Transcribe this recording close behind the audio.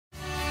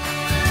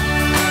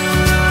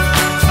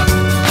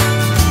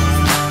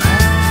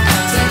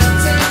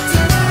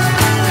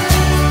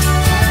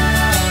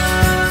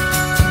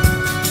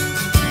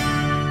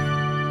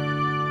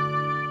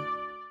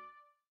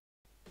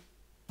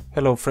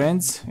Hello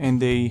friends,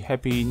 and a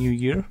happy new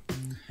year.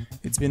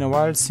 It's been a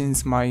while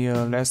since my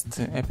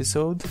last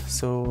episode,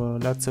 so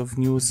lots of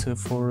news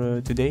for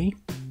today.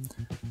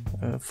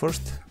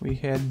 First, we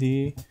had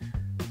the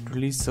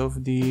release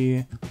of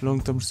the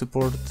long-term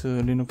support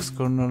Linux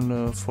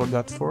kernel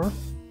 4.4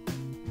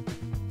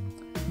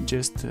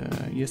 just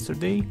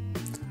yesterday.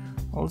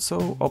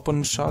 Also,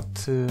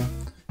 OpenShot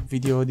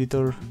video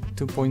editor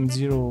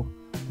 2.0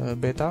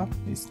 beta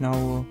is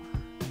now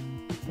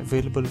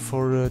available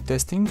for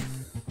testing.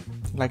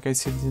 Like I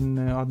said in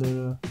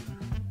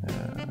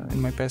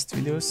my past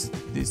videos,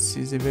 this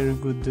is a very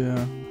good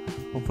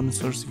open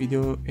source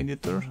video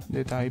editor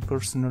that I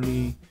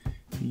personally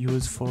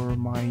use for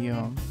my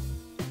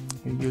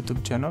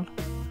YouTube channel.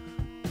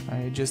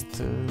 I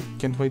just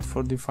can't wait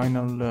for the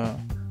final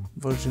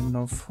version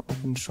of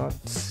OpenShot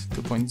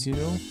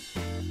 2.0.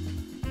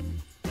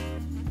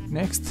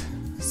 Next,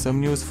 some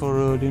news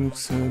for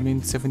Linux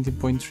Mint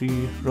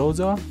 17.3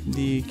 Rosa.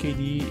 The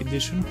KDE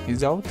edition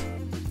is out,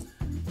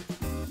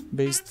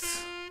 based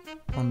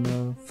on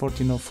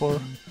 14.04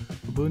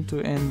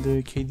 Ubuntu and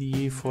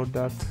KDE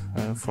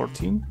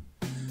 4.14,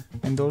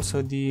 and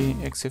also the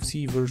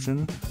XFCE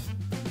version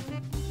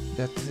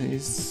that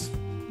is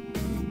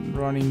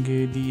running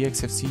the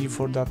XFCE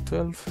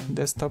 4.12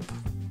 desktop,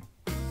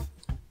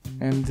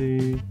 and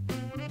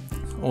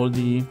all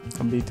the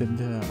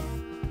updated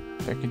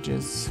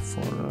packages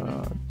for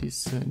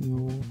this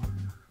new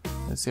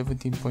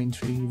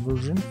 17.3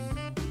 version.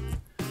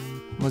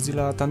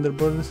 Mozilla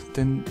Thunderbird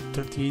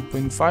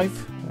 10.38.5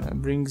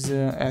 brings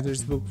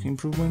address book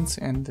improvements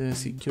and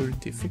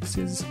security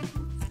fixes.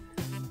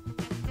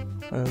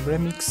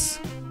 Remix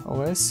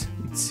OS,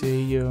 it's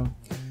a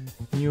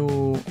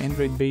new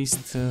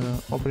Android-based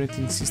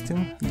operating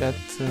system that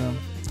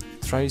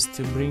tries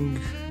to bring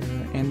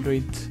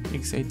Android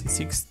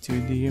x86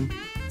 to the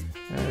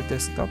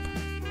desktop.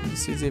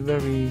 This is a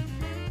very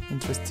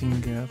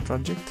interesting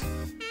project.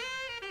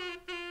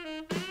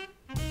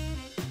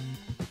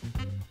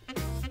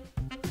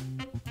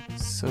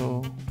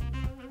 So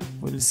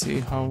we'll see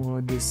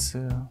how this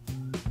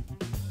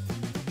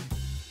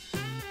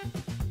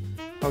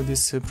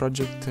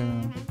project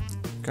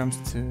comes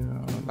to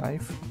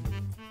life.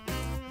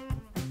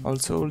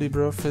 Also,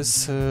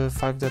 LibreOffice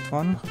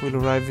 5.1 will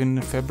arrive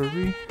in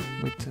February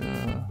with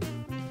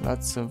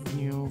lots of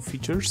new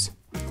features.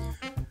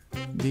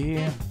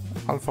 The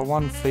Alpha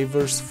 1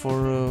 flavors for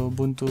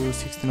Ubuntu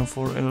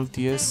 16.04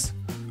 LTS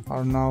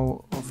are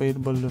now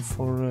available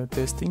for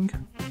testing.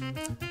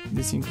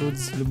 This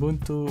includes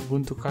Ubuntu,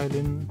 Ubuntu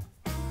Kylin,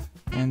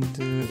 and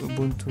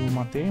Ubuntu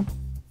Mate.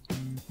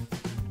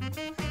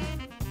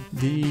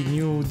 The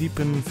new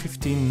Deepin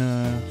 15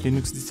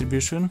 Linux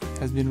distribution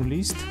has been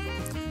released.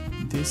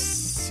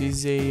 This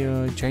is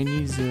a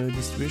Chinese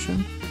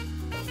distribution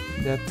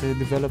that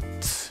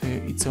developed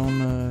its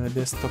own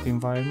desktop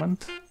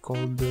environment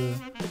called the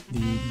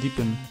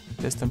Deepin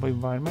desktop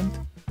environment,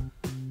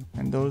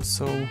 and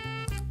also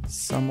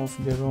some of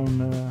their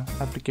own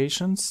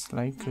applications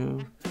like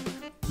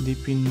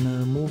Deepin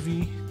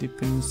Movie,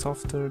 Deepin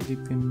Software,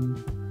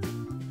 Deepin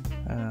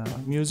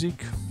Music.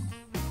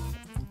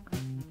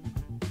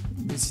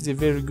 This is a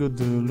very good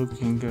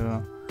looking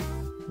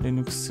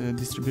Linux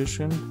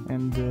distribution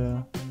and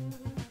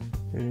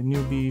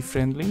newbie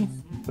friendly,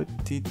 but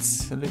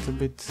it's a little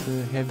bit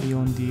heavy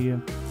on the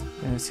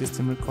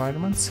system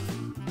requirements.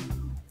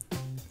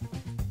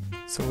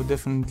 So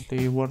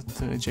definitely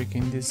worth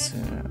checking this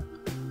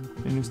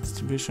Linux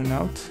distribution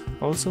out.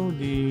 Also,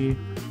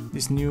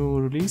 this new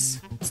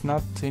release, it's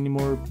not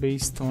anymore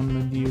based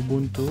on the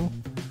Ubuntu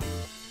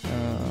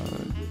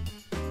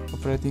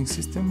operating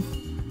system.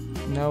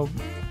 Now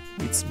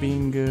it's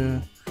being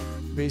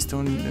based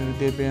on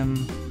Debian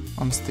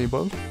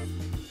Unstable.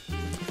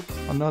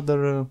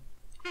 Another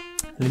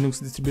Linux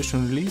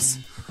distribution release,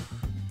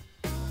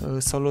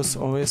 Solus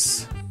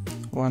OS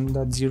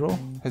 1.0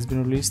 has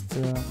been released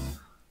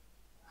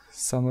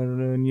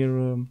somewhere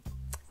near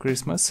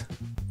Christmas.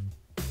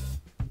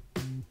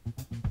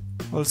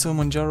 Also,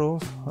 Manjaro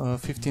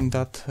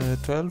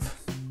 15.12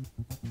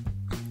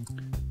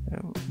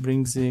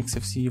 brings the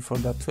XFCE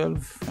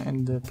 4.12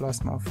 and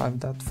Plasma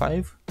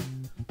 5.5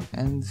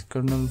 and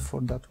kernel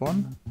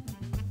 4.1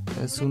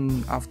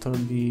 soon after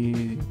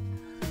the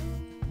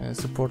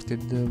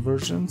supported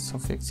versions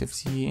of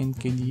XFCE and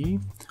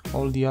KDE.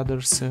 All the other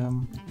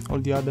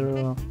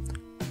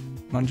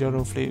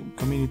Manjaro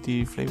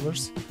community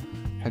flavors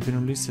have been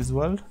released as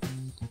well.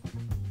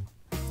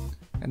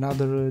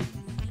 Another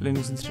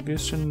Linux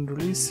distribution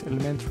release,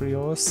 Elementary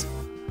OS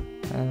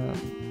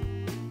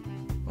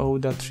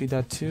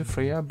 0.3.2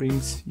 Freya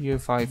brings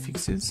UEFI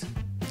fixes.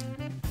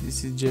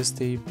 This is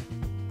just a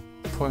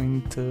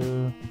point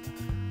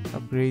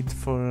upgrade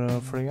for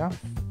Freya.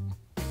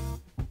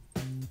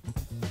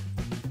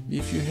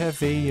 If you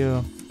have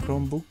a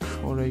Chromebook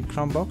or a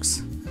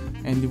Chromebox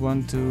and you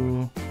want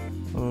to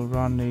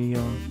run a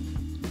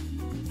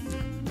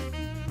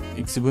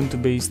Ubuntu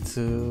based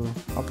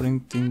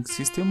operating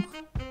system,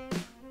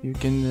 you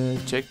can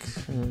check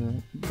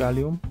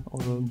Gallium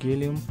or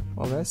Gallium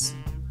OS.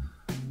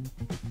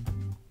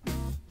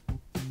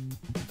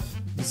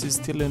 This is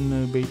still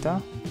in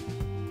beta,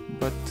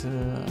 but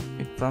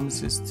it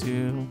promises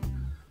to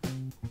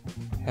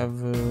have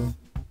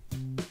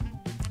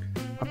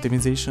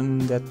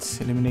optimization that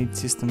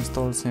eliminates system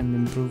stalls and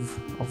improve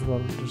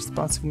overall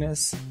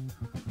responsiveness.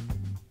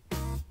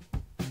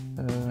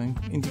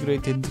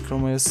 Integrated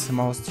Chrome OS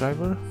mouse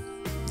driver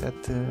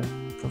that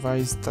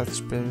provides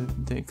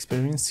touchpad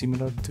experience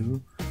similar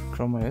to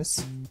Chrome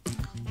OS.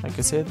 Like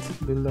I said,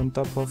 built on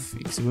top of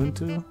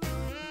Ubuntu,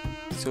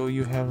 so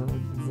you have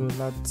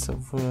lots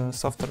of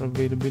software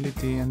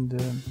availability and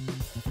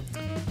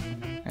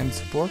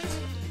support,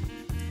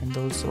 and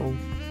also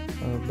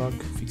bug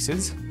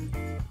fixes.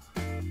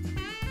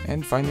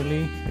 And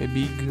finally, a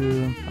big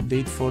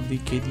update for the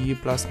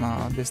KDE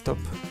Plasma desktop.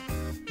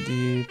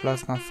 The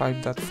Plasma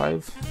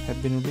 5.5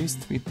 had been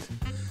released with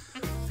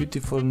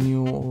beautiful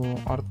new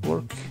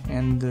artwork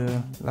and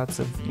lots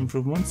of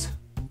improvements.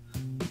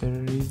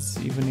 There is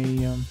even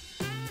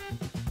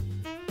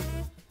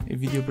a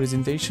video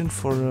presentation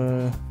for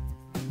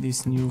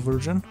this new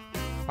version.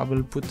 I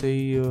will put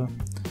a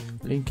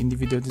link in the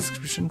video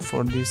description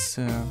for this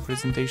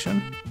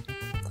presentation.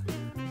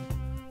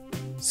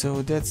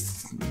 So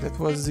that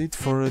was it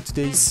for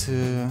today's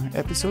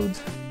episode.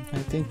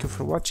 Thank you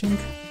for watching.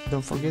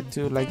 Don't forget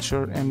to like,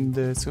 share and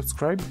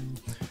subscribe.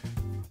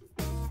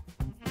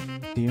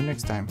 See you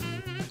next time.